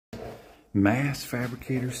Mass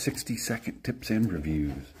Fabricator 60-second tips and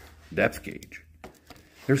reviews. Depth gauge.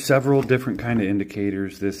 There's several different kind of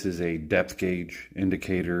indicators. This is a depth gauge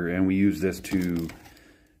indicator, and we use this to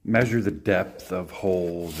measure the depth of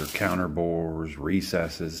holes or counterbores,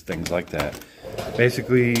 recesses, things like that.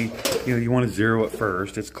 Basically, you want to zero it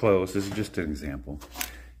first. It's close. This is just an example.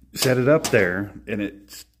 Set it up there, and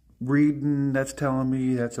it's reading, that's telling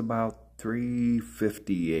me that's about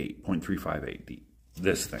 358.358 deep.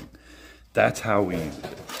 This thing. That's how we use it.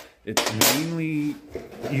 It's mainly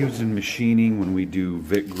used in machining when we do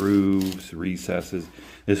Vic grooves, recesses.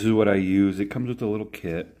 This is what I use. It comes with a little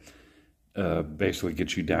kit. Basically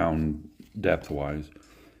gets you down depth-wise.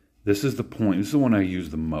 This is the point. This is the one I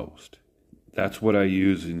use the most. That's what I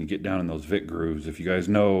use when you get down in those Vic grooves. If you guys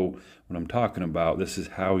know what I'm talking about, this is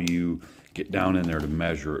how you get down in there to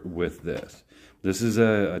measure it with this. This is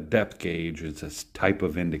a depth gauge. It's a type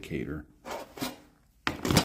of indicator.